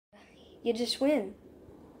You just win.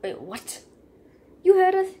 Wait, what? You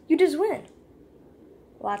heard us. You just win.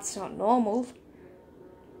 Well, that's not normal.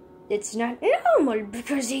 It's not normal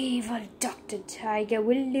because evil Dr. Tiger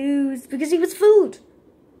will lose because he was fooled.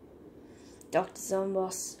 Dr.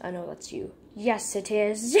 Zomboss, I know that's you. Yes, it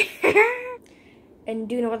is. And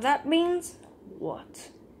do you know what that means?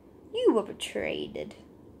 What? You were betrayed.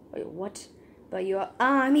 Wait, what? By your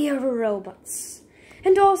army of robots.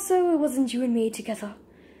 And also, it wasn't you and me together.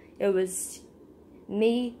 It was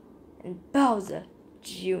me and Bowser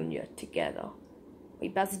Jr. together.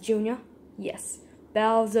 Wait, Bowser Jr.? Yes,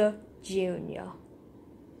 Bowser Jr.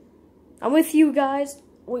 I'm with you guys.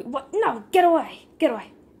 Wait, what? No, get away. Get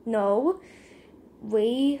away. No.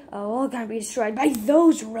 We are all gonna be destroyed by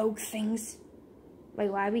those rogue things. Wait,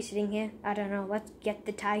 why are we sitting here? I don't know. Let's get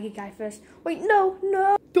the tiger guy first. Wait, no,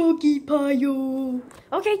 no. Doggy pile.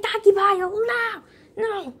 Okay, doggy pile. No,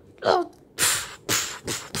 no. Oh.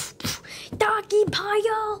 Doggy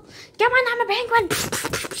pile. Come on, I'm a penguin.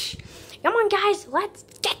 Come on, guys. Let's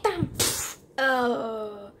get them.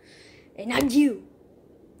 And now you.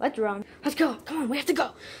 Let's run. Let's go. Come on, we have to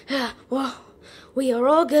go. Whoa. We are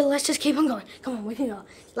all good. Let's just keep on going. Come on, we can go.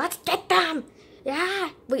 Let's get them. Yeah.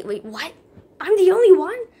 Wait, what? I'm the only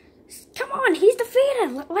one? Come on, he's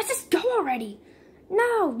defeated. Let's just go already.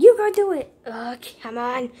 No, you go do it. Come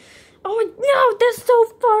on. Oh, no, they're so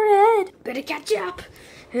far ahead. Better catch up.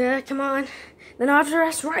 Come on. They're not after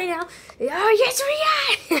us right now. Oh, yes,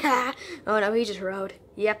 we are. Oh, no, he just rode.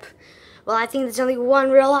 Yep. Well, I think there's only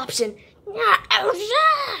one real option.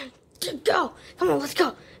 Go. Come on, let's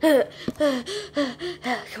go. Come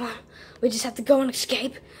on. We just have to go and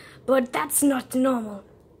escape. But that's not normal.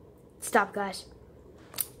 Stop, guys.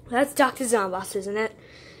 That's Dr. Zomboss, isn't it?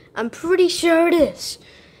 I'm pretty sure it is.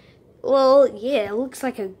 Well, yeah, it looks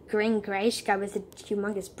like a green grayish guy with a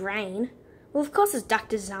humongous brain. Well, of course it's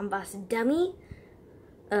Dr. Zomboss, dummy.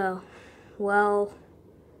 Oh, well,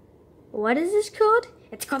 what is this called?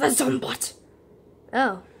 It's called a Zombot.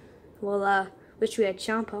 Oh, well, wish we had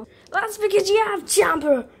Chomper. That's because you have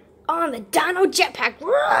Chomper on the Dino Jetpack.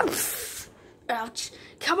 Ouch.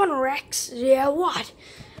 Come on, Rex. Yeah, what?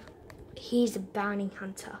 He's a bounty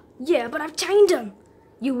hunter. Yeah, but I've tamed him.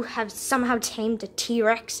 You have somehow tamed a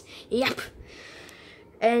T-Rex? Yep.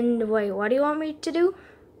 And wait, what do you want me to do?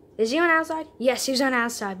 Is he on our side? Yes, he's on our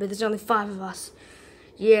side, but there's only 5 of us.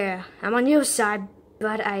 Yeah, I'm on your side,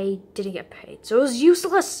 but I didn't get paid, so it was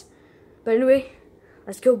useless. But anyway,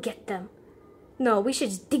 let's go get them. No, we should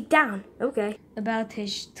just dig down. Okay. About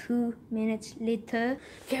 2 minutes later.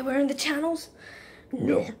 Okay, we're in the channels.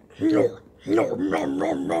 No.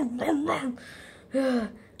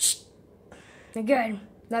 Again,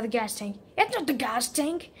 another gas tank. It's not the gas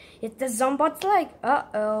tank. It's the Zombot's leg.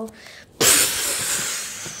 Uh-oh.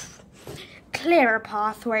 Clear a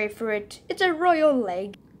pathway for it. It's a royal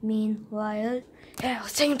leg. Meanwhile, yeah,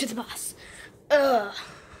 let's take him to the boss.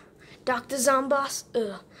 Dr. Zomboss.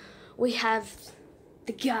 We have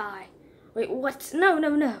the guy. Wait, what?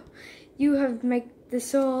 No. You have made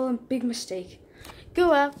this all a big mistake.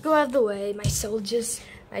 Go out of the way, my soldiers.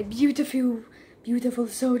 My beautiful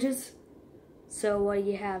soldiers. So what do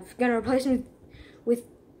you have? Gonna replace him with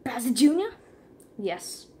Bowser Jr.?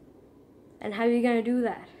 Yes. And how are you gonna do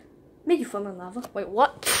that? Make you fall in lava. Wait,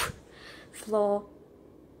 what? Floor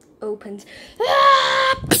opens.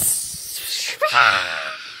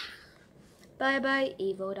 Bye-bye,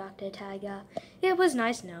 evil Dr. Tiger. It was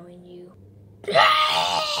nice knowing you.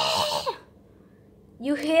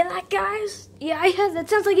 You hear that, guys? Yeah, I heard that.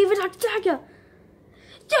 Sounds like evil Dr. Tiger.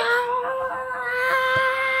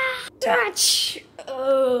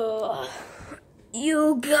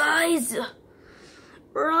 You guys,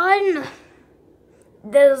 run.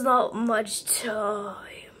 There's not much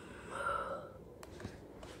time.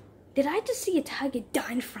 Did I just see a tiger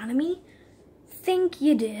die in front of me? Think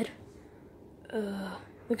you did.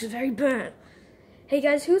 Looks very burnt. Hey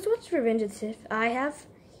guys, who's watched Revenge of the Sith? I have.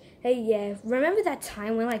 Hey, yeah, remember that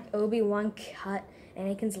time when like Obi-Wan cut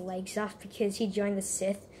Anakin's legs off because he joined the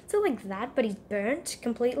Sith? So like that, but he's burnt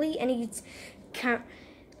completely and he's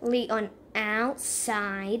currently on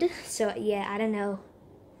outside. So yeah, I don't know.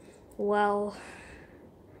 Well,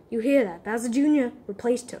 you hear that? Bowser Jr.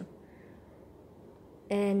 replaced him.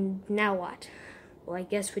 And now what? Well, I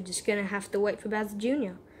guess we're just gonna have to wait for Bowser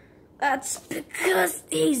Jr. That's because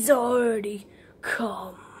he's already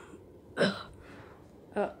come.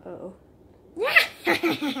 Uh-oh.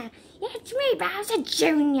 It's me, Bowser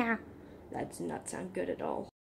Jr. That does not sound good at all.